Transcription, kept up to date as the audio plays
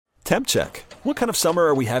temp check. What kind of summer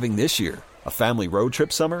are we having this year? A family road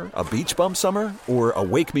trip summer? A beach bum summer? Or a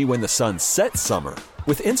wake me when the sun sets summer?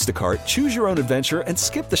 With Instacart, choose your own adventure and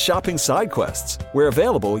skip the shopping side quests. Where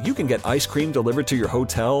available, you can get ice cream delivered to your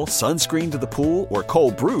hotel, sunscreen to the pool, or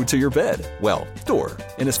cold brew to your bed. Well, door.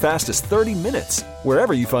 In as fast as 30 minutes.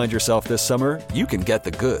 Wherever you find yourself this summer, you can get the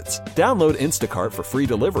goods. Download Instacart for free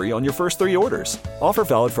delivery on your first 3 orders. Offer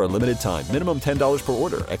valid for a limited time. Minimum $10 per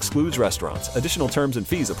order. Excludes restaurants. Additional terms and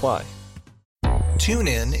fees apply.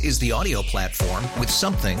 TuneIn is the audio platform with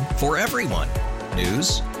something for everyone.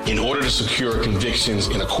 News. In order to secure convictions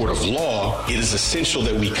in a court of law, it is essential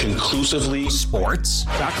that we conclusively. Sports.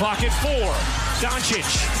 Got clock at 4. Doncic.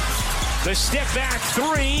 The step back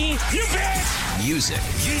 3. You bet. Music.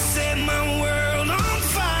 You set my world on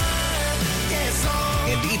fire. Yes,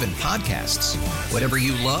 and even podcasts. Whatever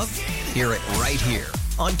you love, hear it right here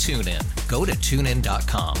on TuneIn. Go to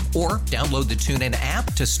TuneIn.com or download the TuneIn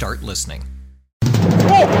app to start listening.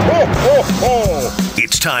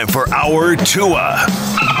 It's time for Our Tua.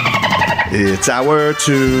 It's our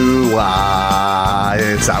Tua.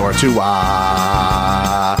 It's our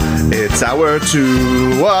Tua. It's our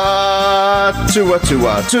Tua. Tua,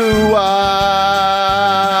 Tua, Tua.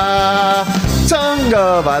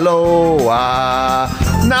 Tonga Vailoa.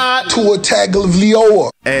 Not Tua Tagovailoa.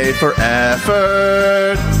 A for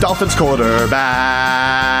effort. Dolphins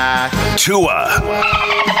quarterback. Tua.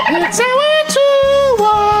 It's our Tua.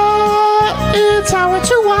 It's our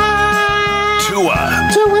Tua. Tua.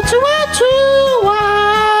 Tua, Tua, Tua.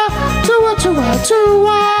 Tua, Tua,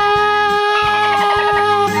 Tua.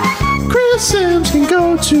 Chris Sims can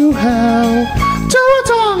go to hell. Tua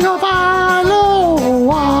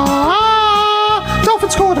Tagovailoa.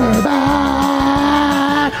 Dolphins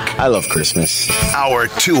quarterback. I love Christmas. Our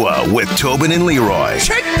Tua with Tobin and Leroy.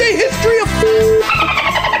 Check the history of food.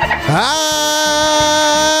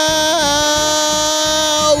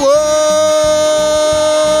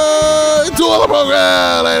 The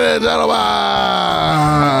program, ladies and gentlemen.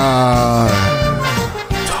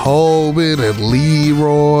 Tobin and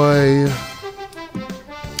Leroy.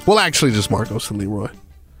 Well, actually, just Marcos and Leroy.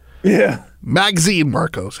 Yeah. Magazine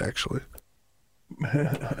Marcos, actually.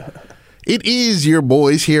 It is your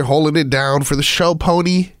boys here holding it down for the show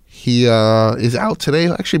pony. He is out today.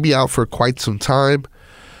 He'll actually be out for quite some time.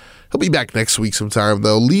 He'll be back next week sometime,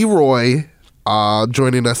 though. Leroy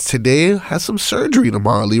joining us today has some surgery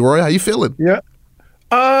tomorrow. Leroy, how you feeling? Yeah.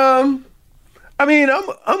 I mean,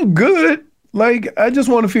 I'm good. Like, I just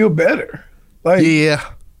want to feel better. Like, yeah.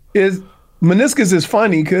 Meniscus is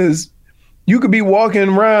funny because you could be walking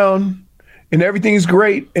around and everything's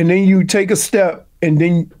great, and then you take a step and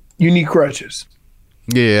then you need crutches.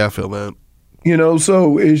 Yeah, I feel that. You know,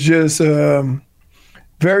 so it's just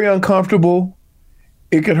very uncomfortable.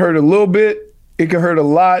 It could hurt a little bit. It could hurt a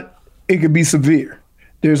lot. It could be severe.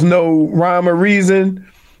 There's no rhyme or reason.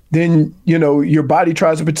 Then, you know, your body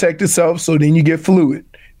tries to protect itself, so then you get fluid.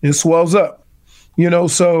 It swells up. You know,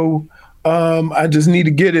 so I just need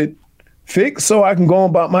to get it fixed so I can go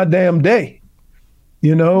about my damn day.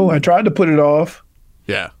 You know, I tried to put it off.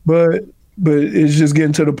 Yeah. But it's just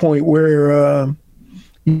getting to the point where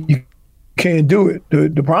you can't do it.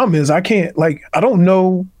 The problem is I can't, like, I don't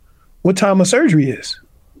know what time my surgery is.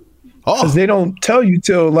 Because they don't tell you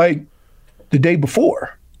till, like, the day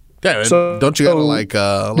before. Yeah, so don't you gotta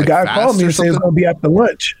the guy called me and said it's gonna be after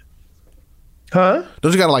lunch. Huh?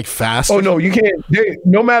 Don't you gotta like fast? Oh no, you can't.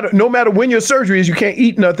 No matter when your surgery is, you can't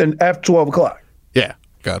eat nothing after 12 o'clock. Yeah,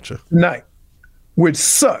 gotcha. Night, which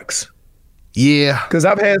sucks. Yeah, because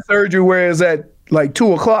I've had surgery where it's at like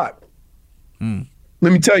 2 o'clock.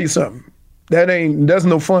 Let me tell you something. That's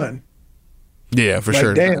no fun. Yeah, for like,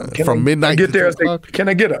 sure. Damn, from midnight get to there. 2 o'clock? Can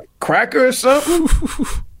I get a cracker or something?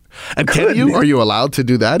 And can you? Are you allowed to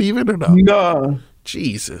do that even or no? No.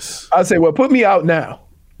 Jesus. I say, well, put me out now.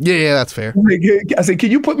 Yeah, that's fair. I said,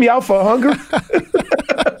 can you put me out for hunger?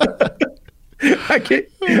 I can't.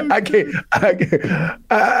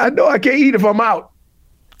 I know I can't eat if I'm out.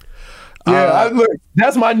 Yeah, look,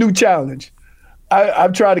 that's my new challenge.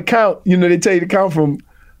 I've tried to count. You know, they tell you to count from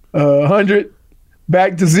 100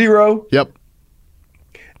 back to 0. Yep.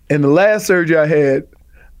 And the last surgery I had,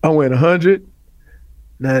 I went 100,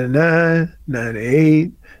 99,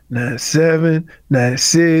 98, 97,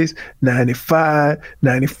 96, 95,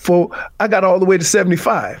 94. I got all the way to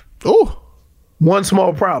 75. Oh. One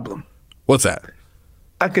small problem. What's that?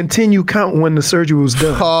 I continue counting when the surgery was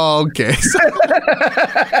done. Oh, okay.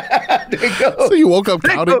 So you woke up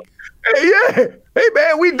counting? Hey,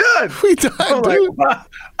 man, we done. We done, I'm dude. like,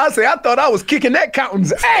 I say, I thought I was kicking that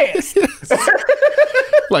accountant's ass.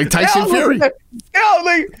 Like Tyson Fury. They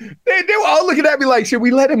were all looking at me like, should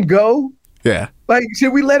we let him go? Yeah. Like,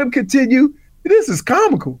 should we let him continue? This is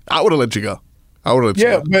comical. I would have let you go.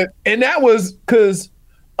 And that was because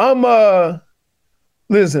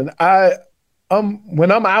listen,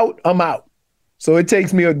 when I'm out, I'm out. So they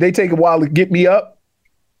take a while to get me up.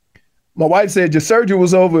 My wife said your surgery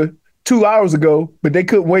was over 2 hours ago, but they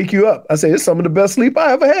couldn't wake you up. I said, it's some of the best sleep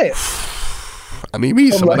I ever had. I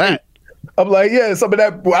need some of that. I'm like, yeah, some of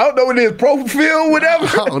that. I don't know what it is, Profil, whatever.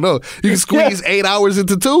 I don't know. You can squeeze 8 hours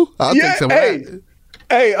into 2? I'll take some of that.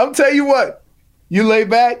 Hey, I'm telling you what. You lay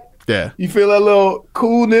back. Yeah. You feel that little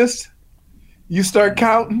coolness. You start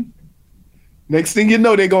counting. Next thing you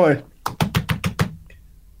know, they're going,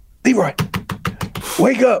 Leroy,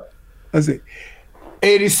 wake up. I said,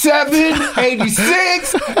 87,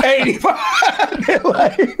 86, 85. They're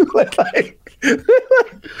like, I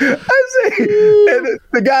say, and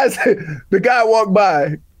the guy walked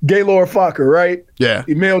by, Gaylord Fokker, right? Yeah.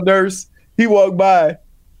 The male nurse. He walked by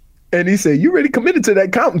and he said, you really committed to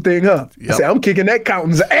that counting thing, huh? Yep. I said, I'm kicking that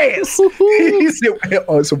counting's ass. He said,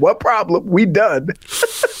 oh, so what problem? We done.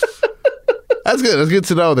 That's good. That's good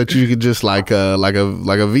to know that you could just like a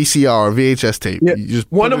VCR or VHS tape. Yeah. You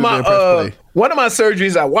just one of my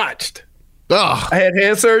surgeries I watched. Oh. I had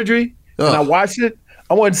hand surgery and I watched it.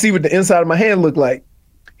 I wanted to see what the inside of my hand looked like.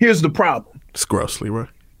 Here's the problem. It's gross, Leroy.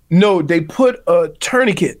 No, they put a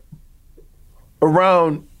tourniquet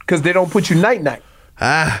around because they don't put you night-night.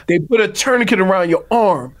 They put a tourniquet around your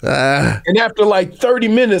arm. And after like 30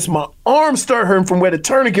 minutes, my arm started hurting from where the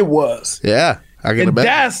tourniquet was. Yeah, I can imagine.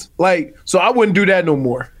 That's like, so I wouldn't do that no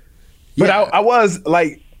more. But yeah. I was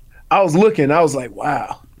looking, I was like,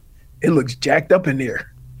 wow, it looks jacked up in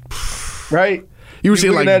there. Right? You were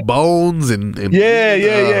seeing like bones and yeah.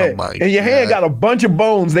 And your hand got a bunch of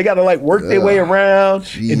bones. They got to like work their way around.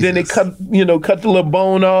 Jesus. And then they cut the little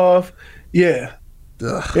bone off. Yeah.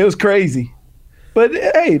 Ugh. It was crazy. But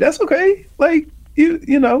hey, that's okay. Like,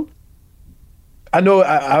 you know, I know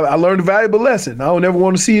I learned a valuable lesson. I don't ever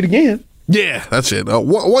want to see it again. Yeah, that's it.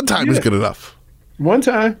 One time is good enough. One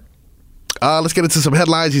time. Let's get into some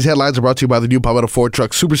headlines. These headlines are brought to you by the new Palmetto Ford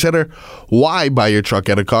Truck Supercenter. Why buy your truck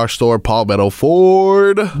at a car store? Palmetto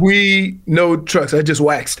Ford. We know trucks. I just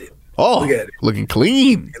waxed it. Oh, look at it. Looking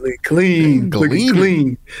clean. Looking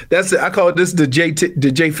clean. That's it. I call this the J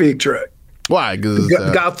Fig truck. Why?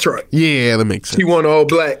 Golf truck. Yeah, that makes sense. He won all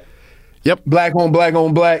black. Yep. Black on black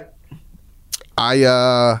on black.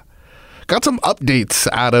 I got some updates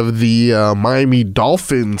out of the Miami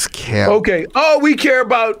Dolphins camp. Okay. All we care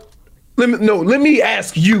about, let me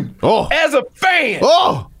ask you. Oh. As a fan.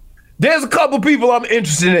 Oh. There's a couple people I'm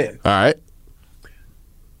interested in. All right.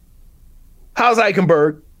 How's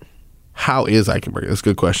Eichenberg? How is Eichenberg? That's a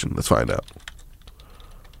good question. Let's find out.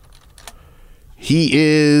 He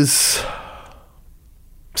is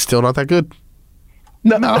still not that good.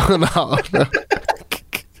 No.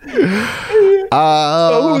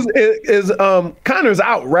 So Connor's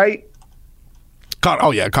out, right?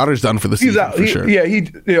 Connor's done for the season. He's out.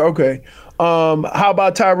 Sure. Okay. How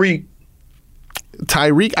about Tyreek?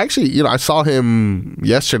 Tyreek, actually, I saw him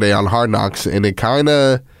yesterday on Hard Knocks, and it kind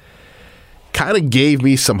of gave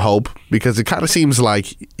me some hope because it kind of seems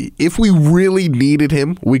like if we really needed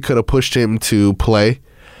him, we could have pushed him to play.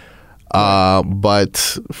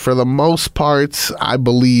 But for the most part, I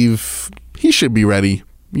believe he should be ready.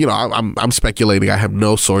 I'm speculating. I have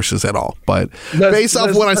no sources at all. But based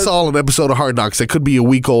off what I saw on an episode of Hard Knocks, it could be a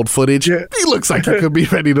week-old footage. Yeah. He looks like he could be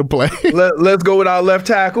ready to play. Let's go with our left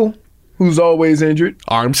tackle, who's always injured.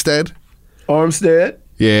 Armstead.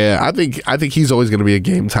 Yeah, I think he's always going to be a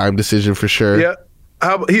game-time decision for sure. Yeah.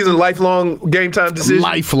 He's a lifelong game-time decision?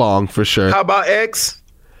 Lifelong, for sure. How about X?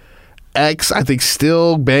 X, I think,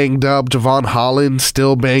 still banged up. Javon Holland,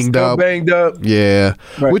 still banged up. Yeah.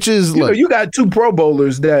 Right. Which is, you got 2 Pro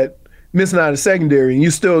Bowlers that missing out of secondary, and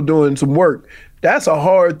you're still doing some work. That's a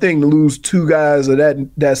hard thing to lose 2 guys of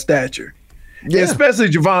that stature. Yeah. Especially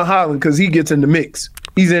Javon Holland, because he gets in the mix.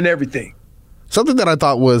 He's in everything. Something that I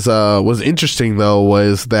thought was interesting, though,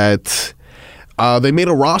 was that they made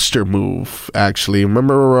a roster move, actually.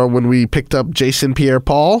 Remember when we picked up Jason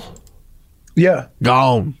Pierre-Paul? Yeah.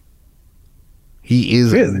 Gone. He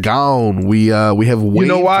is gone. We have waived. You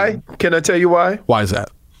know why? Can I tell you why? Why is that?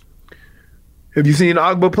 Have you seen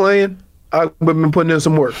Agba playing? Agba been putting in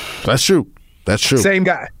some work. That's true. Same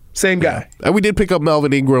guy. Yeah. And we did pick up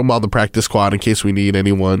Melvin Ingram on the practice squad in case we need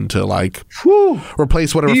anyone to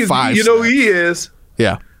replace whatever 5. You know who he is?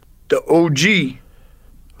 Yeah. The OG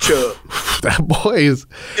Chubb. that boy he's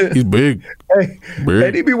big. Hey,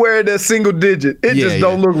 and he be wearing that single digit. It just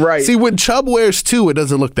don't look right. See, when Chubb wears 2, it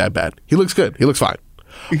doesn't look that bad. He looks good. He looks fine.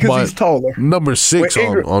 Because he's taller. Number 6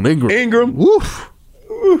 on Ingram. Ingram. Woof.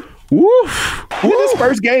 Woof. In his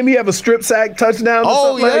first game, he have a strip sack touchdown or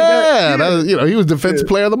something like that. That was, he was Defensive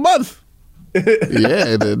Player of the Month.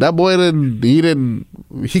 That boy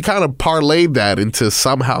he kind of parlayed that into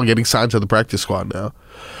somehow getting signed to the practice squad now.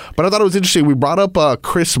 But I thought it was interesting. We brought up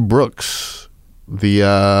Chris Brooks, the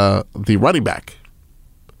running back.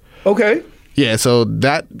 Okay. Yeah, so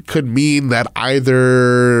that could mean that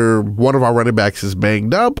either one of our running backs is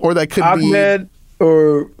banged up, or that could Ahmed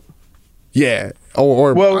or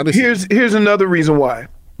well, honestly, here's another reason why.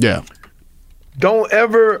 Yeah. Don't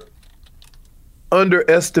ever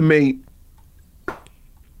underestimate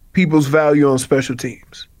people's value on special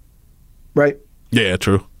teams, right? Yeah,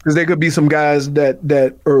 true. Because there could be some guys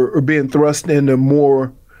that are being thrust into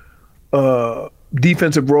more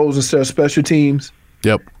defensive roles instead of special teams.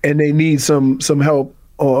 Yep. And they need some help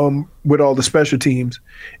with all the special teams,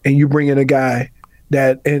 and you bring in a guy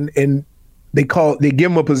that and they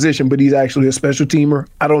give him a position, but he's actually a special teamer.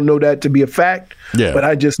 I don't know that to be a fact, but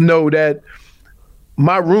I just know that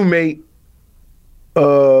my roommate,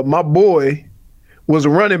 my boy, was a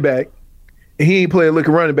running back, and he ain't played a lick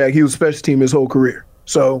of running back. He was a special team his whole career.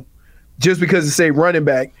 So just because it say running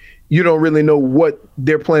back, you don't really know what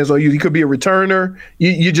their plans are. He could be a returner.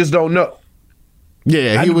 You just don't know.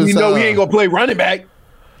 Yeah, we know he ain't gonna play running back.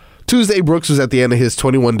 Tuesday, Brooks was at the end of his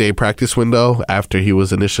 21-day practice window after he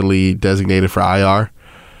was initially designated for IR.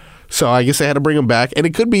 So I guess they had to bring him back. And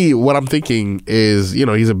it could be, what I'm thinking is,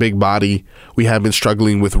 he's a big body. We have been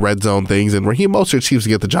struggling with red zone things, and Raheem Mostert seems to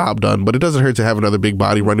get the job done. But it doesn't hurt to have another big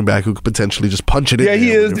body running back who could potentially just punch it in. Yeah,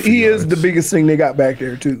 he is the biggest thing they got back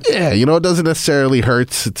there, too. Yeah, it doesn't necessarily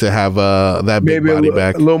hurt to have that big body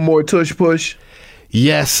back. A little more tush push.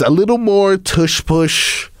 Yes, a little more tush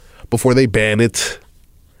push before they ban it.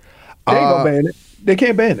 They ain't gonna ban it. They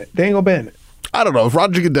can't ban it. They ain't gonna ban it. I don't know. If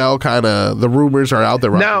Roger Goodell the rumors are out there.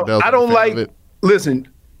 Now, I don't like, listen,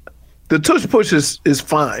 the tush push is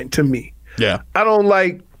fine to me. Yeah. I don't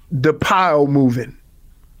like the pile moving.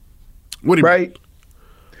 What do you mean?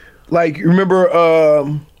 Like, remember,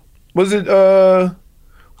 was it the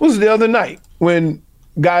other night when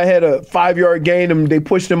guy had a 5-yard gain and they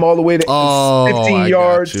pushed him all the way to 15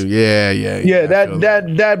 yards? Got you. Yeah.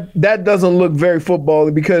 That doesn't look very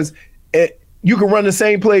football-y because you can run the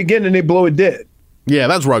same play again and they blow it dead. Yeah,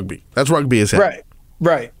 that's rugby. That's rugby as hell.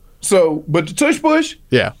 Right. So, but the tush push?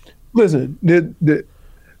 Yeah. Listen,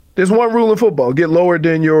 there's one rule in football: get lower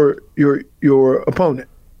than your opponent,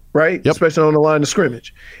 right? Yep. Especially on the line of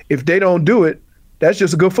scrimmage. If they don't do it, that's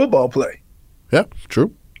just a good football play. Yeah,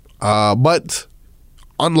 true. But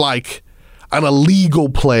unlike an illegal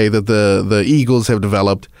play that the Eagles have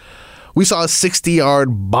developed, we saw a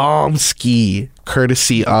 60-yard bomb ski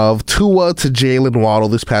courtesy of Tua to Jalen Waddle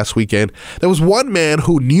this past weekend. There was one man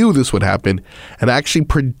who knew this would happen and actually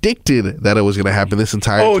predicted that it was going to happen this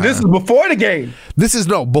entire time. Oh, this is before the game.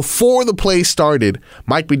 Before the play started.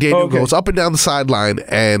 Mike McDaniel goes up and down the sideline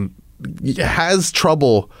and has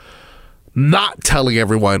trouble not telling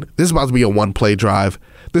everyone this is about to be a one-play drive.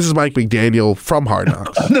 This is Mike McDaniel from Hard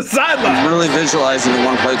Knocks. On the sideline. Really visualizing a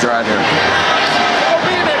one-play drive here.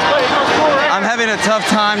 I'm having a tough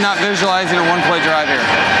time not visualizing a one-play drive here.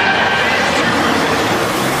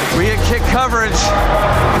 We get kick coverage.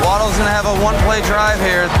 Waddle's going to have a one-play drive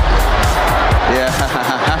here. Yeah.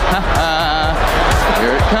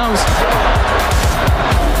 Here it comes.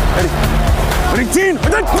 Ready, 10.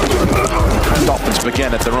 Dolphins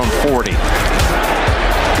begin at their own 40.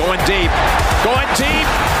 Going deep. Right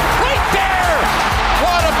there.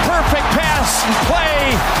 What a perfect pass and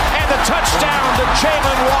play. And the touchdown to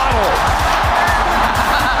Jalen Waddle.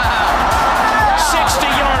 60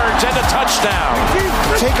 yards and a touchdown.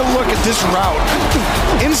 Take a look at this route.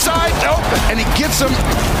 Inside, and he gets him.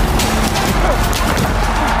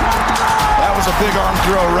 That was a big arm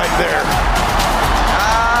throw right there.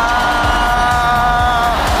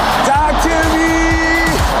 Talk to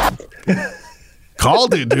me.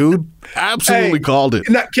 Called it, dude. Absolutely called it.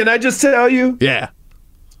 Can I just tell you? Yeah.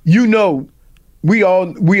 We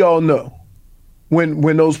all know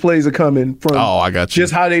when those plays are coming from. Oh, I got you.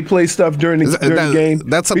 Just how they play stuff during the game.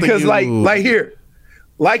 That's something because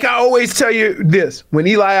like I always tell you this when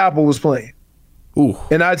Eli Apple was playing. Ooh.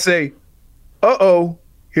 And I'd say,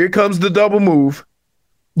 here comes the double move.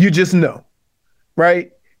 You just know,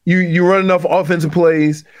 right? You run enough offensive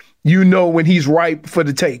plays, you know when he's ripe for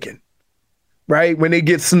the taking, right? When they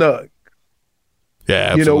get snug.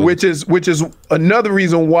 Yeah, you know, absolutely. which is another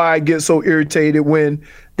reason why I get so irritated when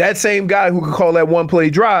that same guy who could call that one play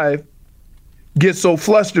drive gets so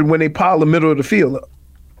flustered when they pile the middle of the field up.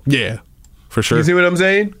 Yeah, for sure. You see what I'm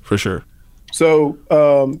saying? For sure. So,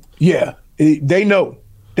 they know.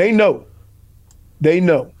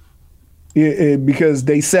 Because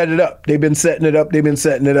they set it up. They've been setting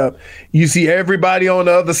it up. You see everybody on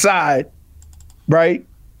the other side, right?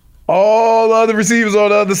 All the other receivers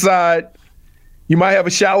on the other side. You might have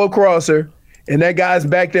a shallow crosser, and that guy's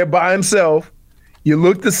back there by himself. You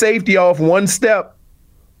look the safety off one step.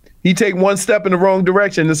 He take one step in the wrong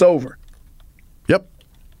direction, it's over. Yep.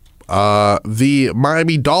 The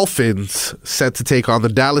Miami Dolphins set to take on the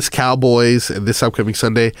Dallas Cowboys this upcoming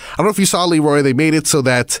Sunday. I don't know if you saw, Leroy, they made it so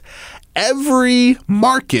that every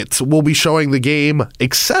market will be showing the game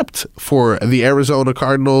except for the Arizona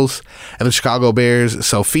Cardinals and the Chicago Bears.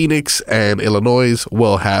 So Phoenix and Illinois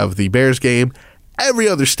will have the Bears game. Every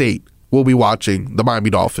other state will be watching the Miami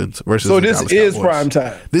Dolphins versus the Dallas Cowboys. So this is prime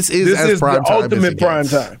time. This is prime the time ultimate prime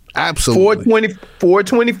time. Absolutely.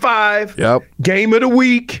 4:25. Yep. Game of the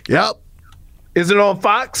week. Yep. Is it on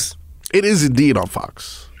Fox? It is indeed on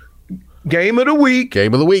Fox. Game of the week.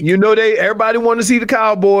 Game of the week. You know everybody want to see the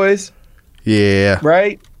Cowboys. Yeah.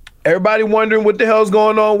 Right? Everybody wondering what the hell's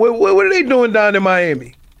going on. What are they doing down in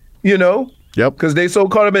Miami? You know? Yep. Because they so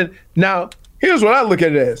caught up in. Now, here's what I look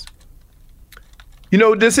at it as. You know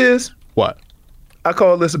what this is? What? I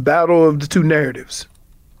call this a battle of the two narratives.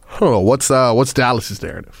 Oh, what's Dallas's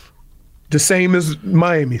narrative? The same as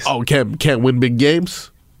Miami's. Oh, can't win big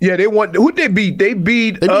games? Yeah, who'd they beat? They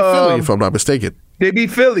beat Philly, if I'm not mistaken. They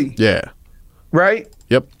beat Philly. Yeah. Right?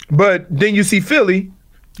 Yep. But then you see Philly,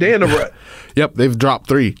 they're in a rut. Yep, they've dropped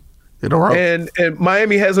 3 in a row. And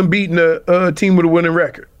Miami hasn't beaten a team with a winning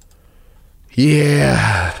record.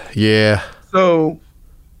 Yeah. So,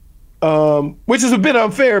 which is a bit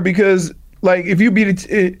unfair because, like, if you beat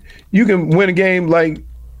you can win a game. Like,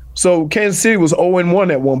 so Kansas City was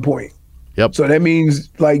 0-1 at one point. Yep. So that means,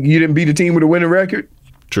 like, you didn't beat a team with a winning record.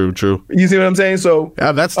 True. You see what I'm saying? So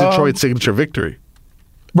yeah, that's Detroit's signature victory.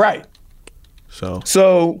 Right.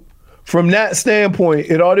 So from that standpoint,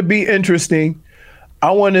 it ought to be interesting.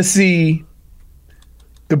 I want to see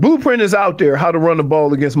the blueprint is out there how to run the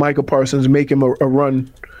ball against Micah Parsons and make him a run,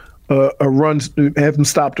 have him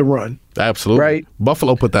stop the run. Absolutely. Right.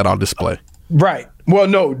 Buffalo put that on display. Right. Well,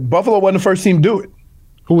 no, Buffalo wasn't the first team to do it.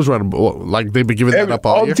 Who was running? Like they've been giving that up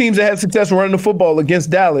all year? The teams that had success running the football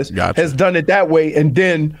against Dallas has done it that way, and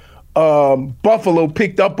then Buffalo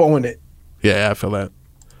picked up on it. Yeah, I feel that.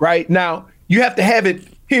 Right now, you have to have it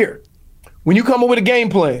here. When you come up with a game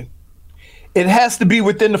plan, it has to be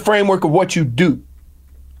within the framework of what you do.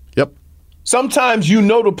 Yep. Sometimes you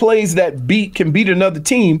know the plays that can beat another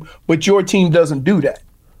team, but your team doesn't do that.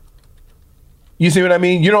 You see what I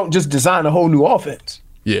mean? You don't just design a whole new offense.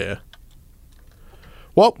 Yeah.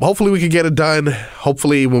 Well, hopefully we can get it done.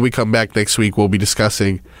 Hopefully when we come back next week, we'll be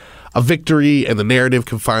discussing a victory and the narrative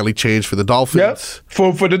can finally change for the Dolphins.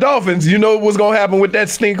 Yep. For the Dolphins, you know what's going to happen with that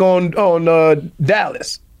stink on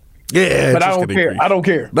Dallas. Yeah. But I don't care. I don't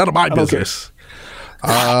care. None of my business.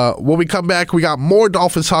 When we come back, we top more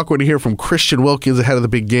Dolphins talk. We're going to hear from Christian Wilkins ahead of the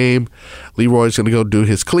big game. Leroy's going to go do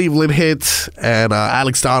his Cleveland hits. And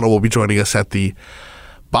Alex Donno will be joining us at the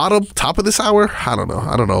top of this hour? I don't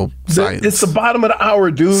know. Science. It's the bottom of the hour,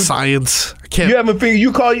 dude. Science. I can't. You haven't figured.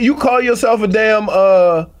 You call yourself a damn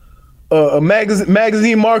a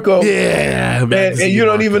magazine Marco. Yeah, and you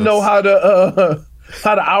don't even know how the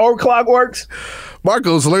hour clock works.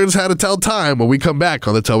 Marcos learns how to tell time when we come back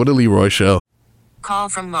on the Tobin and Leroy Show. Call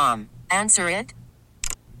from mom. Answer it.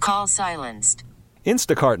 Call silenced.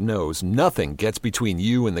 Instacart knows nothing gets between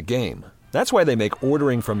you and the game. That's why they make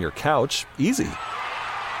ordering from your couch easy.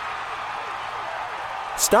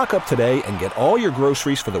 Stock up today and get all your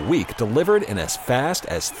groceries for the week delivered in as fast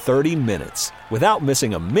as 30 minutes without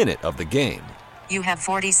missing a minute of the game. You have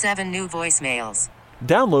 47 new voicemails.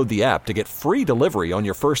 Download the app to get free delivery on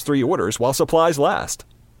your first 3 orders while supplies last.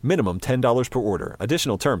 Minimum $10 per order.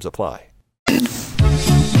 Additional terms apply.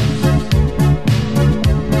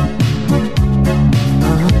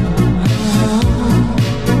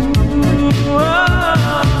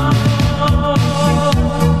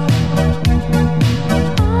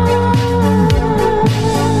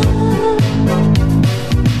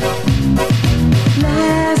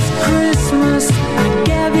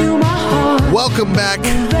 Welcome back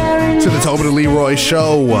to the Tobin and Leroy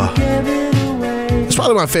Show. It's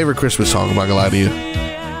probably my favorite Christmas song, I'm not gonna lie to you.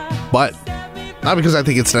 But not because I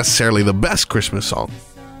think it's necessarily the best Christmas song,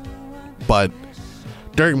 but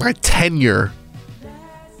during my tenure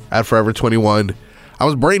at Forever 21, I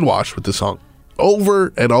was brainwashed with this song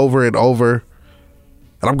over and over and over,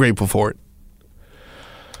 and I'm grateful for it.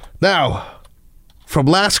 Now, from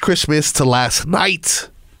last Christmas to last night,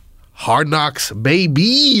 Hard Knocks,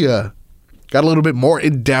 baby. Got a little bit more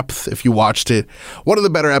in depth if you watched it. One of the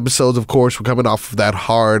better episodes, of course. We're coming off of that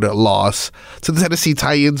hard loss to the Tennessee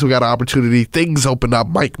Titans. We got an opportunity. Things opened up.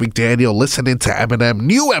 Mike McDaniel listening to Eminem.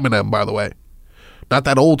 New Eminem, by the way. Not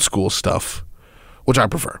that old school stuff, which I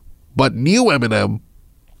prefer. But new Eminem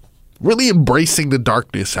really embracing the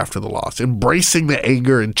darkness after the loss. Embracing the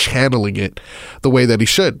anger and channeling it the way that he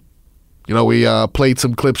should. You know, we played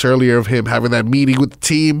some clips earlier of him having that meeting with the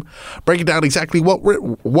team, breaking down exactly what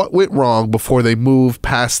went wrong before they moved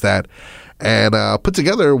past that, and put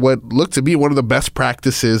together what looked to be one of the best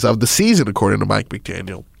practices of the season, according to Mike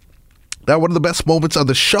McDaniel. Now, one of the best moments of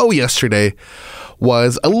the show yesterday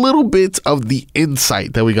was a little bit of the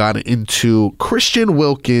insight that we got into Christian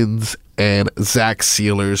Wilkins and Zach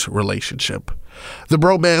Seiler's relationship. The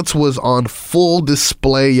bromance was on full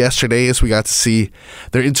display yesterday as we got to see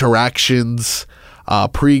their interactions,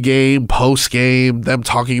 pre-game, post-game, them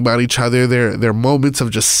talking about each other, their moments of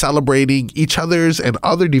just celebrating each other's and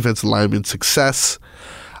other defensive linemen's success,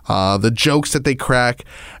 the jokes that they crack,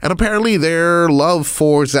 and apparently their love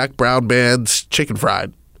for Zach Brown Band's Chicken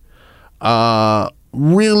Fried.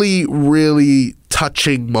 Really, really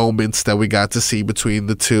touching moments that we got to see between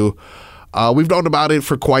the two. We've known about it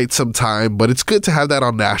for quite some time, but it's good to have that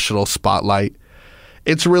on national spotlight.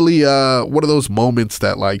 It's really one of those moments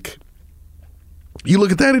that, like, you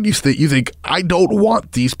look at that and you think, I don't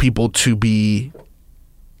want these people to be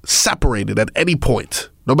separated at any point.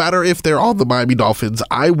 No matter if they're on the Miami Dolphins,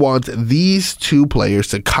 I want these two players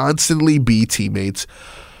to constantly be teammates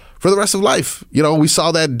for the rest of life. You know, we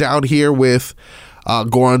saw that down here with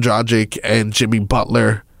Goran Dragic and Jimmy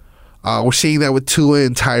Butler. We're seeing that with Tua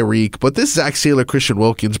and Tyreek, but this Zach Seiler, Christian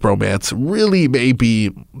Wilkins bromance really may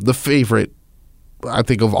be the favorite, I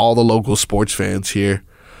think, of all the local sports fans here.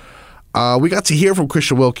 We got to hear from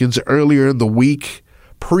Christian Wilkins earlier in the week,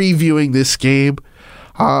 previewing this game.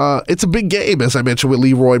 It's a big game, as I mentioned with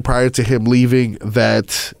Leroy prior to him leaving,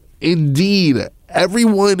 that indeed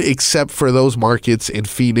everyone except for those markets in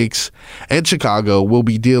Phoenix and Chicago will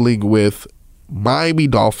be dealing with Miami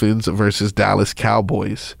Dolphins versus Dallas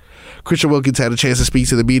Cowboys. Christian Wilkins had a chance to speak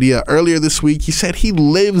to the media earlier this week. He said he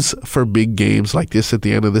lives for big games like this at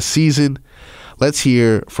the end of the season. Let's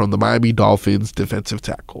hear from the Miami Dolphins defensive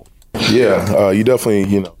tackle. Yeah, you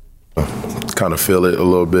definitely, kind of feel it a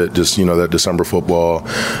little bit, just, that December football.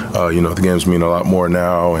 The games mean a lot more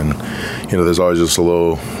now, and, there's always just a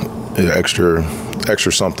little extra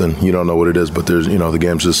something. You don't know what it is, but there's, the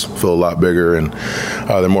games just feel a lot bigger, and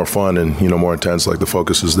they're more fun and, more intense. Like, the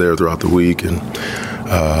focus is there throughout the week, and,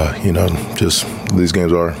 just these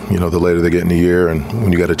games are, the later they get in the year, and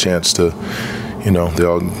when you got a chance to, they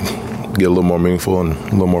all get a little more meaningful and a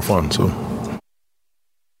little more fun, so.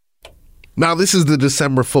 Now, this is the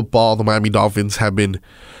December football the Miami Dolphins have been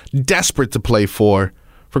desperate to play for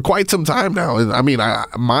quite some time now. And I mean,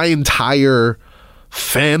 my entire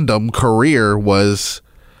fandom career was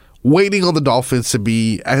waiting on the Dolphins to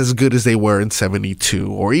be as good as they were in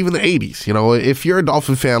 72 or even the 80s. If you're a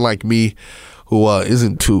Dolphin fan like me, who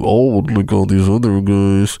isn't too old like all these other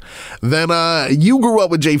guys, then you grew up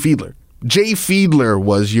with Jay Fiedler. Jay Fiedler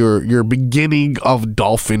was your beginning of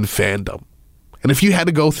Dolphin fandom. And if you had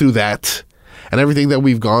to go through that and everything that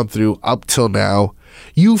we've gone through up till now,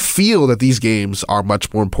 you feel that these games are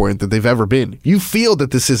much more important than they've ever been. You feel that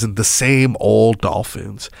this isn't the same old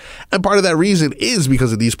Dolphins. And part of that reason is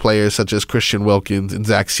because of these players such as Christian Wilkins and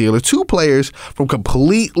Zach Seiler, two players from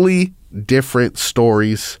completely different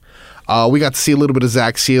stories. We got to see a little bit of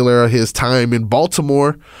Zach Seiler, his time in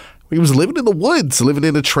Baltimore. He was living in the woods, living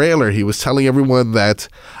in a trailer. He was telling everyone that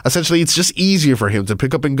essentially it's just easier for him to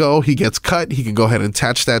pick up and go. He gets cut. He can go ahead and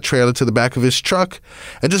attach that trailer to the back of his truck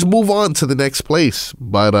and just move on to the next place.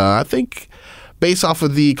 But I think based off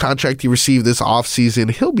of the contract he received this offseason,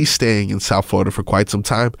 he'll be staying in South Florida for quite some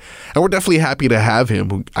time. And we're definitely happy to have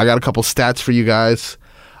him. I got a couple stats for you guys.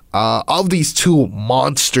 Of these two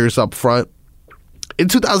monsters up front, in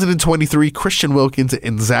 2023, Christian Wilkins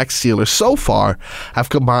and Zach Seiler so far have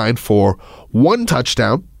combined for 1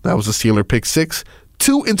 touchdown. That was a Seiler pick 6.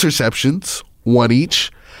 2 interceptions, 1 each.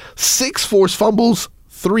 6 forced fumbles,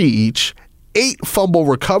 3 each. 8 fumble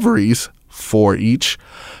recoveries, 4 each.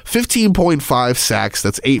 15.5 sacks,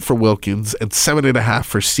 that's 8 for Wilkins and 7.5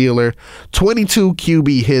 for Seiler. 22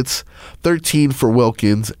 QB hits, 13 for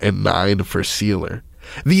Wilkins and 9 for Seiler.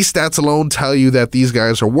 These stats alone tell you that these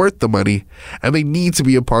guys are worth the money and they need to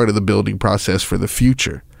be a part of the building process for the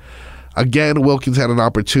future. Again, Wilkins had an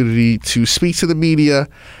opportunity to speak to the media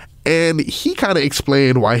And he kind of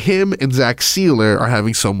explained why him and Zach Seiler are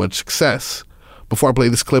having so much success. Before I play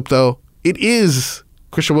this clip, though, it is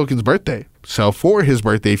Christian Wilkins' birthday. So for his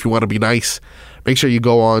birthday, if you want to be nice, make sure you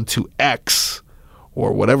go on to X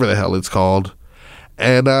or whatever the hell it's called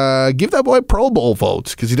and give that boy Pro Bowl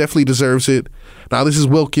votes because he definitely deserves it. Now, this is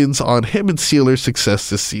Wilkins on him and Seiler's success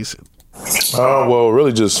this season. Well,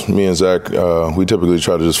 really just me and Zach, we typically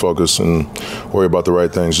try to just focus and worry about the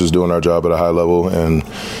right things, just doing our job at a high level and,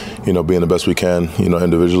 being the best we can,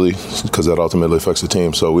 individually, because that ultimately affects the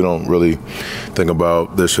team. So we don't really think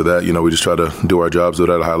about this or that. We just try to do our jobs, do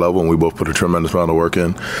it at a high level, and we both put a tremendous amount of work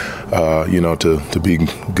in, to be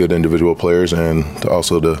good individual players and to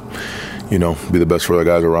also to be the best for the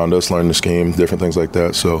guys around us, learn the scheme, different things like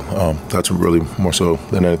that. So that's really more so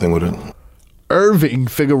than anything with it. Irving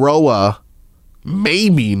Figueroa,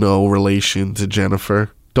 maybe no relation to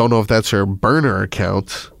Jennifer. Don't know if that's her burner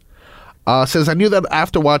account. Says, I knew that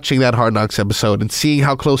after watching that Hard Knocks episode and seeing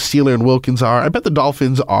how close Seiler and Wilkins are, I bet the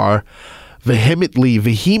Dolphins are vehemently.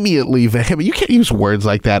 You can't use words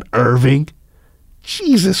like that, Irving.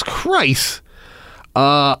 Jesus Christ.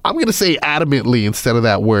 I'm going to say adamantly instead of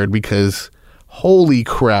that word because holy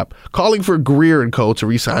crap. Calling for Greer and Co. to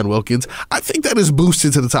re-sign Wilkins. I think that is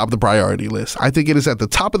boosted to the top of the priority list. I think it is at the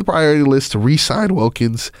top of the priority list to re-sign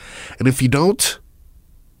Wilkins. And if you don't,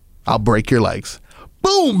 I'll break your legs.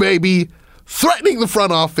 Boom, baby. Threatening the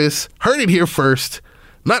front office. Heard it here first.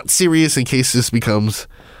 Not serious in case this becomes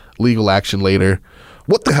legal action later.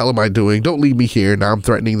 What the hell am I doing? Don't leave me here. Now I'm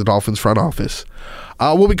threatening the Dolphins front office.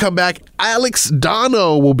 When we come back, Alex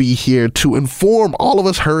Donno will be here to inform all of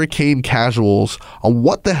us hurricane casuals on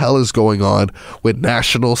what the hell is going on with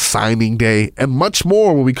National Signing Day and much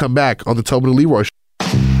more when we come back on the Tobin and Leroy Show.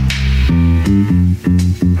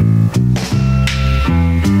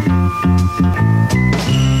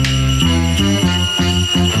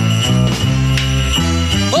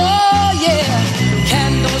 Oh yeah,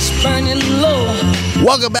 candles burning low.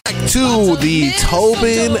 Welcome back to the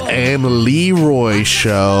Tobin and Leroy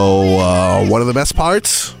Show. One of the best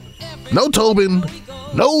parts, no Tobin,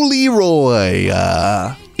 no Leroy.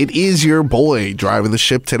 It is your boy driving the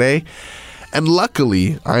ship today. And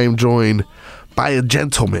luckily, I am joined by a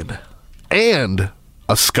gentleman and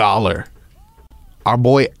a scholar. Our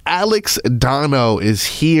boy Alex Donno is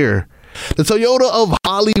here. The Toyota of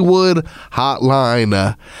Hollywood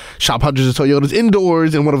hotline. Shop hundreds of Toyotas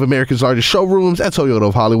indoors in one of America's largest showrooms at Toyota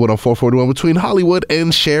of Hollywood on 441 between Hollywood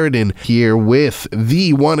and Sheridan. Here with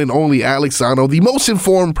the one and only Alex Donno, the most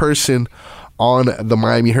informed person on the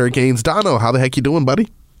Miami Hurricanes. Donno, how the heck you doing, buddy?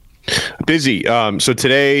 Busy. So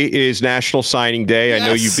today is National Signing Day. Yes. I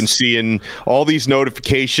know you've been seeing all these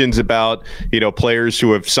notifications about, players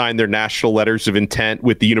who have signed their national letters of intent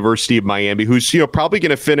with the University of Miami, who's, probably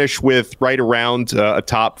going to finish with right around a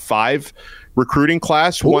top 5 recruiting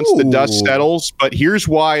class once the dust settles. But here's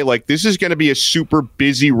why, this is going to be a super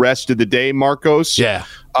busy rest of the day, Marcos. Yeah.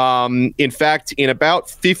 In fact, in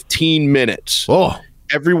about 15 minutes.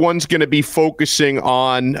 Everyone's going to be focusing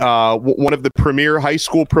on one of the premier high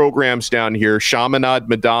school programs down here, Chaminade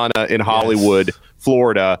Madonna in Hollywood,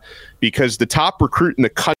 Florida, because the top recruit in the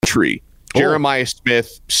country, Jeremiah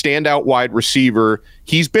Smith, standout wide receiver,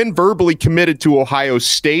 he's been verbally committed to Ohio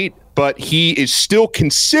State, but he is still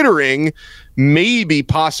considering maybe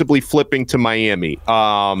possibly flipping to Miami.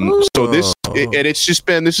 So this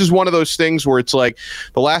is one of those things where it's like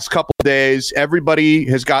the last couple of days, everybody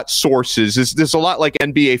has got sources. This is a lot like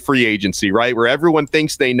NBA free agency, right? Where everyone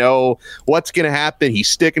thinks they know what's going to happen. He's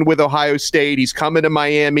sticking with Ohio State. He's coming to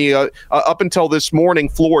Miami. Up until this morning,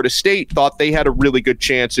 Florida State thought they had a really good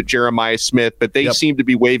chance at Jeremiah Smith, but they seem to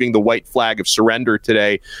be waving the white flag of surrender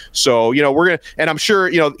today. So, we're going to, and I'm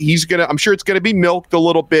sure, I'm sure it's going to be milked a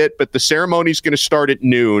little bit, but the ceremony is going to start at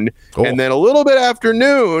noon. And then a little bit after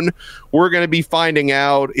noon, we're going to be finding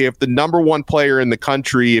out if the number one player in the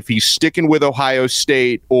country, if he's sticking with Ohio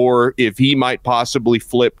State or if he might possibly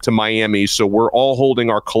flip to Miami. So we're all holding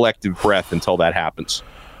our collective breath until that happens.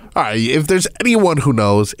 All right, if there's anyone who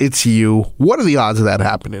knows, it's you. What are the odds of that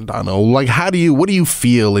happening, Donno? What do you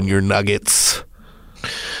feel in your nuggets?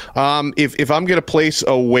 If I'm going to place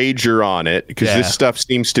a wager on it, because this stuff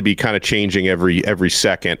seems to be kind of changing every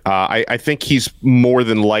second, I think he's more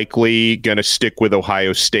than likely going to stick with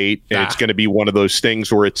Ohio State, and it's going to be one of those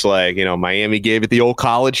things where it's like, Miami gave it the old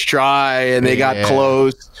college try, and they got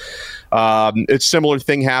close. A similar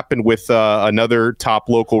thing happened with another top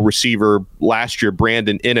local receiver last year,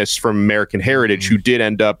 Brandon Innes from American Heritage, who did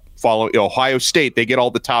end up following Ohio State. They get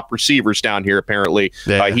all the top receivers down here, apparently.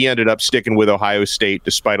 Yeah. He ended up sticking with Ohio State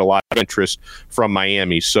despite a lot of interest from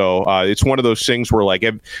Miami. So it's one of those things where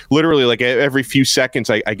literally every few seconds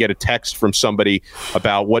I get a text from somebody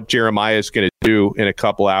about what Jeremiah is going to do in a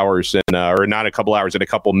couple hours, and or not a couple hours, in a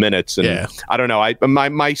couple minutes. And I don't know.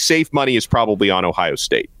 My safe money is probably on Ohio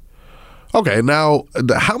State. Okay, now,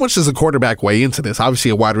 how much does a quarterback weigh into this?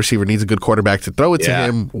 Obviously, a wide receiver needs a good quarterback to throw it to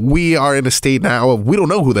him. We are in a state now of we don't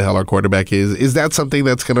know who the hell our quarterback is. Is that something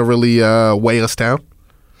that's going to really weigh us down?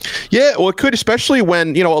 Yeah, well, it could, especially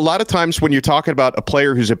when, a lot of times when you're talking about a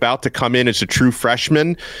player who's about to come in as a true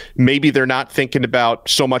freshman, maybe they're not thinking about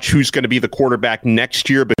so much who's going to be the quarterback next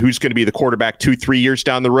year, but who's going to be the quarterback 2-3 years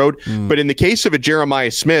down the road. But in the case of a Jeremiah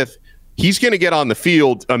Smith, he's going to get on the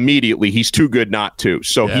field immediately. He's too good not to.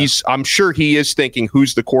 So I'm sure he is thinking,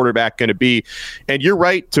 who's the quarterback going to be? And you're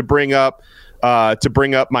right to bring up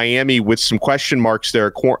Miami with some question marks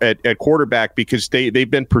there at quarterback, because they've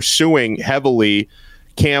been pursuing heavily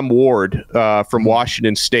Cam Ward from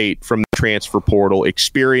Washington State from the transfer portal.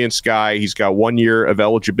 Experienced guy. He's got 1 year of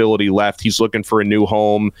eligibility left. He's looking for a new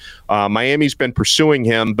home. Miami's been pursuing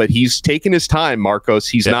him, but he's taken his time, Marcos.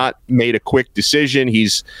 He's not made a quick decision.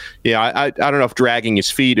 He's, I don't know if dragging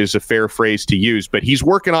his feet is a fair phrase to use, but he's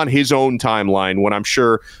working on his own timeline, when I'm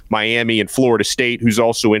sure Miami and Florida State, who's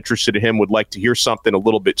also interested in him, would like to hear something a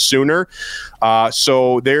little bit sooner.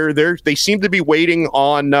 So they seem to be waiting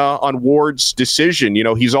on Ward's decision.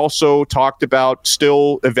 He's also talked about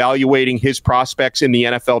still evaluating his prospects in the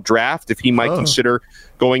NFL draft, if he might consider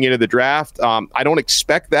going into the draft. I don't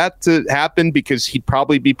expect that to happen, because he'd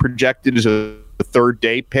probably be projected as a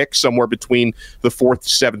third-day pick somewhere between the 4th to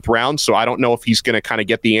 7th round. So I don't know if he's going to kind of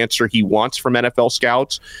get the answer he wants from NFL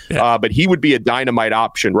scouts. But he would be a dynamite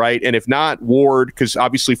option, right? And if not, Ward, because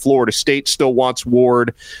obviously Florida State still wants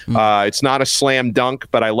Ward. It's not a slam dunk,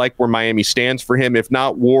 but I like where Miami stands for him. If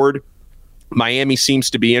not Ward, Miami seems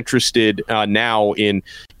to be interested now in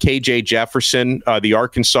KJ Jefferson, the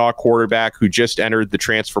Arkansas quarterback who just entered the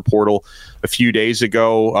transfer portal a few days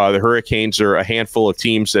ago. The Hurricanes are a handful of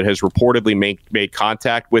teams that has reportedly made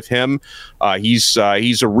contact with him. He's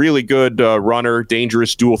a really good runner,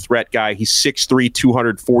 dangerous dual threat guy. He's 6'3",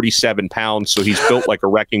 247 pounds, so he's built like a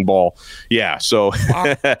wrecking ball. Yeah, so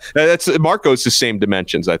that's Marco's the same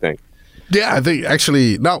dimensions, I think. Yeah, I think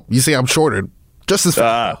actually, no, you see I'm shorter. Just as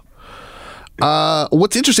far.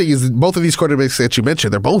 What's interesting is both of these quarterbacks that you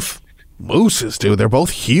mentioned, they're both mooses, dude. They're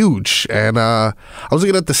both huge. And I was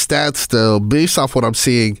looking at the stats still. Based off what I'm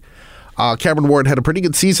seeing, Cameron Ward had a pretty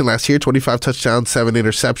good season last year, 25 touchdowns, 7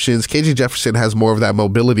 interceptions. KJ Jefferson has more of that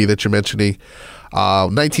mobility that you're mentioning.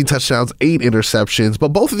 19 touchdowns, 8 interceptions. But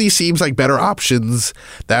both of these seems like better options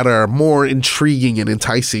that are more intriguing and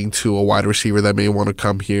enticing to a wide receiver that may want to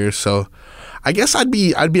come here. So I guess I'd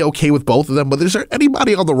be okay with both of them, but is there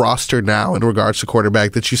anybody on the roster now in regards to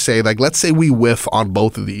quarterback that you say, like, let's say we whiff on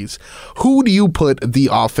both of these? Who do you put the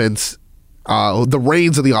offense, the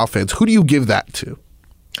reins of the offense, who do you give that to?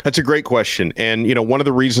 That's a great question. And, one of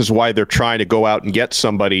the reasons why they're trying to go out and get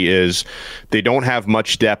somebody is they don't have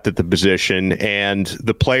much depth at the position. And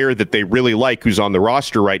the player that they really like, who's on the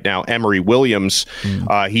roster right now, Emory Williams,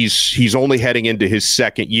 he's only heading into his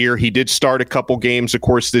second year. He did start a couple games, of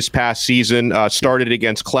course, this past season, started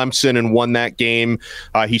against Clemson and won that game.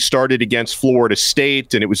 He started against Florida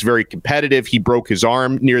State, and it was very competitive. He broke his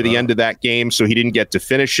arm near the end of that game, so he didn't get to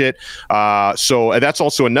finish it. So that's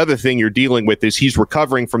also another thing you're dealing with, is he's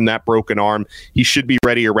recovering from that broken arm. He should be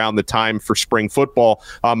ready around the time for spring football.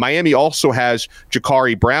 Miami also has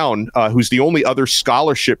Jakari Brown, who's the only other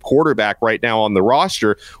scholarship quarterback right now on the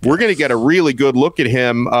roster. We're going to get a really good look at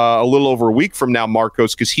him a little over a week from now,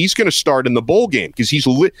 Marcos, because he's going to start in the bowl game, because he's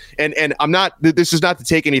and I'm not, this is not to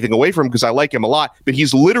take anything away from him, because I like him a lot, but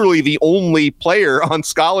he's literally the only player on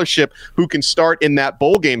scholarship who can start in that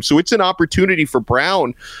bowl game. So it's an opportunity for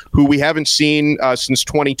Brown, who we haven't seen since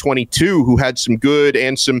 2022, who had some good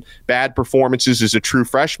and some bad performances as a true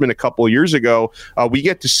freshman a couple of years ago. We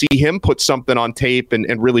get to see him put something on tape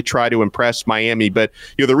and really try to impress Miami. But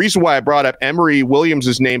the reason why I brought up Emory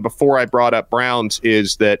Williams' name before I brought up Brown's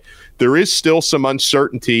is that there is still some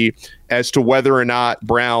uncertainty as to whether or not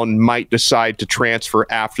Brown might decide to transfer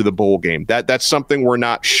after the bowl game. That's something we're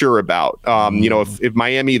not sure about. If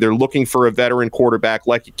Miami, they're looking for a veteran quarterback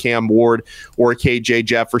like a Cam Ward or a KJ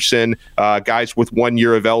Jefferson, guys with 1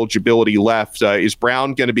 year of eligibility left, is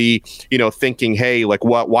Brown going to be, thinking, hey, like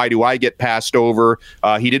why do I get passed over?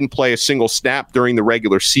 He didn't play a single snap during the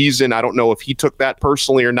regular season. I don't know if he took that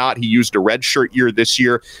personally or not. He used a redshirt year this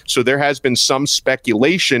year. So there has been some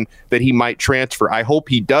speculation that he might transfer. I hope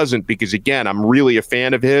he doesn't, because because, again, I'm really a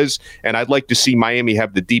fan of his, and I'd like to see Miami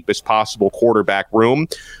have the deepest possible quarterback room.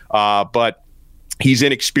 But he's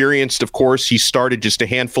inexperienced, of course. He started just a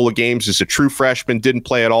handful of games as a true freshman, didn't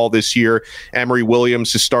play at all this year. Emory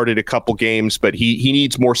Williams has started a couple games, but he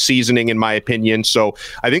needs more seasoning, in my opinion. So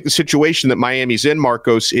I think the situation that Miami's in,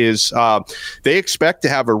 Marcos, is they expect to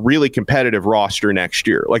have a really competitive roster next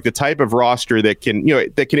year, like the type of roster that can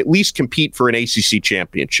at least compete for an ACC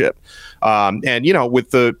championship. And,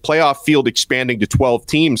 with the playoff field expanding to 12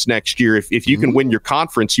 teams next year, if you can win your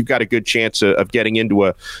conference, you've got a good chance of getting into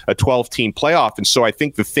a 12-team playoff. And so I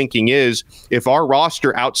think the thinking is, if our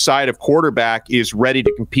roster outside of quarterback is ready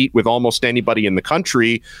to compete with almost anybody in the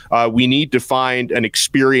country, we need to find an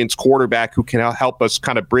experienced quarterback who can help us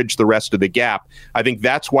kind of bridge the rest of the gap. I think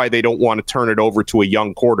that's why they don't want to turn it over to a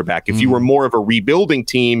young quarterback. If you were more of a rebuilding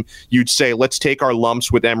team, you'd say, let's take our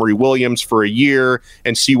lumps with Emory Williams for a year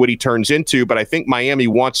and see what he turns into. But I think Miami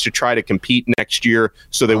wants to try to compete next year,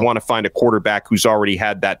 so they want to find a quarterback who's already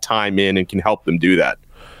had that time in and can help them do that.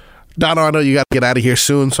 Donno, I know you got to get out of here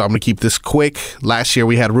soon, so I'm going to keep this quick. Last year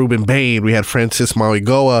we had Ruben Bain, we had Francis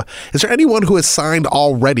Mauigoa. Is there anyone who has signed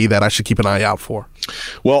already that I should keep an eye out for?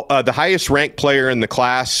 Well, the highest ranked player in the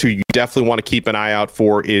class who you definitely want to keep an eye out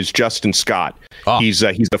for is Justin Scott. He's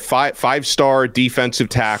a five-star defensive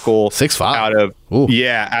tackle 6'5"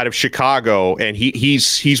 out of Chicago, and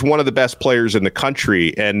he's one of the best players in the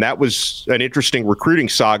country. And that was an interesting recruiting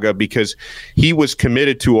saga because he was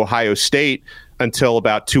committed to Ohio State until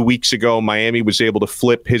about 2 weeks ago. Miami was able to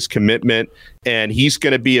flip his commitment, and he's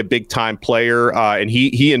going to be a big-time player. And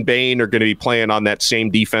he and Bain are going to be playing on that same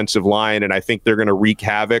defensive line, and I think they're going to wreak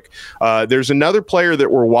havoc. There's another player that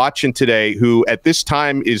we're watching today who at this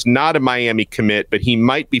time is not a Miami commit, but he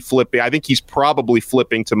might be flipping. I think he's probably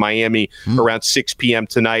flipping to Miami around 6 p.m.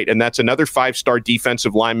 tonight, and that's another five-star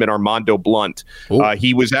defensive lineman, Armando Blunt.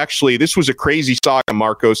 He was actually, this was a crazy saga,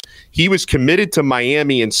 Marcos. He was committed to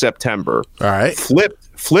Miami in September. All right.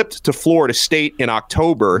 Flipped to Florida State in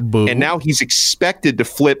October, and now he's expected to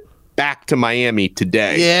flip back to Miami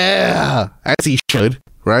today. Yeah, as he should.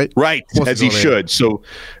 Right, as he should. So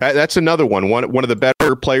that's another one of the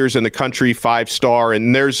better players in the country, 5-star.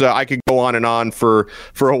 And there's I could go on and on for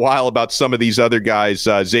a while about some of these other guys,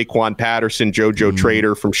 Zaquan Patterson, JoJo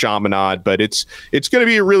Trader from Chaminade. But it's going to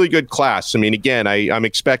be a really good class. I mean, again, I'm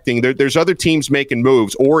expecting there's other teams making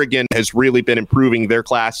moves. Oregon has really been improving their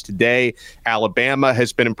class today. Alabama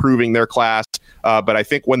has been improving their class. But I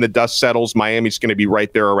think when the dust settles, Miami's going to be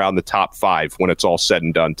right there around the top 5 when it's all said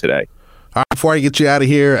and done today. All right, before I get you out of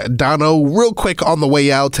here, Donno, real quick on the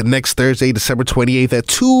way out to next Thursday, December 28th at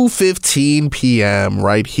 2:15 p.m.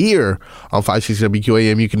 right here on 560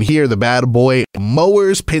 WQAM. You can hear the Bad Boy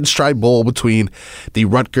Mowers Pinstripe Bowl between the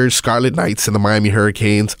Rutgers Scarlet Knights and the Miami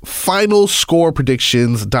Hurricanes. Final score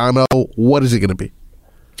predictions, Donno, what is it going to be?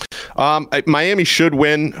 Miami should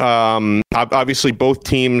win. Obviously, both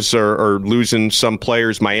teams are losing some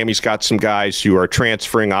players. Miami's got some guys who are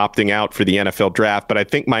transferring, opting out for the NFL draft, but I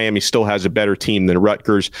think Miami still has a better team than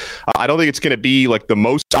Rutgers. I don't think it's going to be like the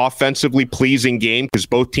most offensively pleasing game because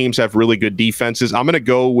both teams have really good defenses. I'm going to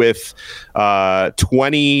go with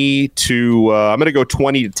 20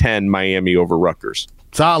 to 10 Miami over Rutgers.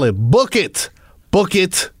 Solid. Book it.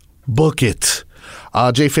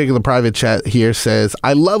 Jay Fig in the private chat here says,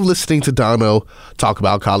 I love listening to Donno talk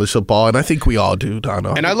about college football, and I think we all do,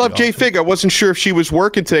 Donno. And I love Jay Fig. I wasn't sure if she was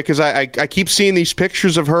working today because I keep seeing these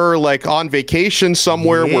pictures of her like on vacation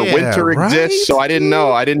somewhere where winter exists, so I didn't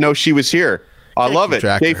know she was here. I love it.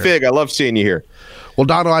 Jay Fig, I love seeing you here. Well,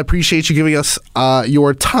 Donno, I appreciate you giving us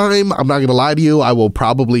your time. I'm not going to lie to you. I will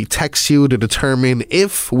probably text you to determine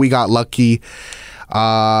if we got lucky.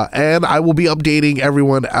 And I will be updating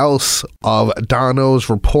everyone else of Donno's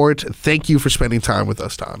report. Thank you for spending time with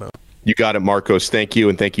us, Donno. You got it, Marcos. Thank you,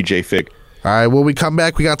 and thank you, Jay Fig. All right, when we come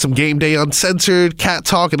back, we got some Game Day Uncensored, Cat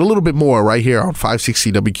Talk, and a little bit more right here on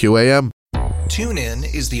 560 WQAM.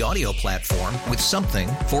 TuneIn is the audio platform with something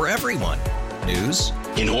for everyone. News.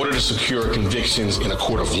 In order to secure convictions in a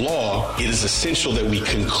court of law, it is essential that we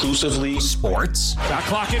conclusively... Sports. Shot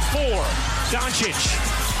clock at 4.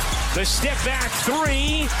 Doncic. The step back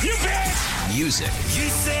 3. You bet. Music. You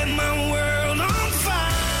set my world on fire.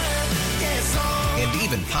 Yes, and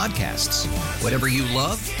even podcasts. Whatever you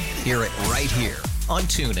love, hear it right here on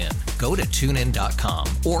TuneIn. Go to TuneIn.com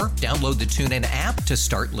or download the TuneIn app to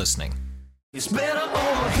start listening. It's better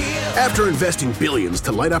over here. After investing billions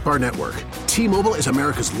to light up our network, T-Mobile is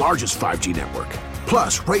America's largest 5G network.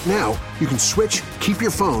 Plus, right now, you can switch, keep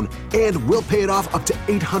your phone, and we'll pay it off up to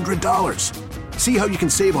 $800. See how you can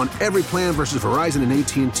save on every plan versus Verizon and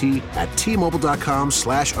AT&T at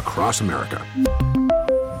T-Mobile.com/across America.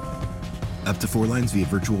 Up to 4 lines via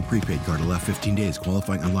virtual prepaid card. Allow 15 days.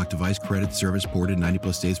 Qualifying unlocked device credit service ported 90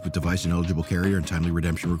 plus days with device and eligible carrier and timely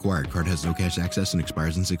redemption required. Card has no cash access and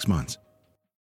expires in 6 months.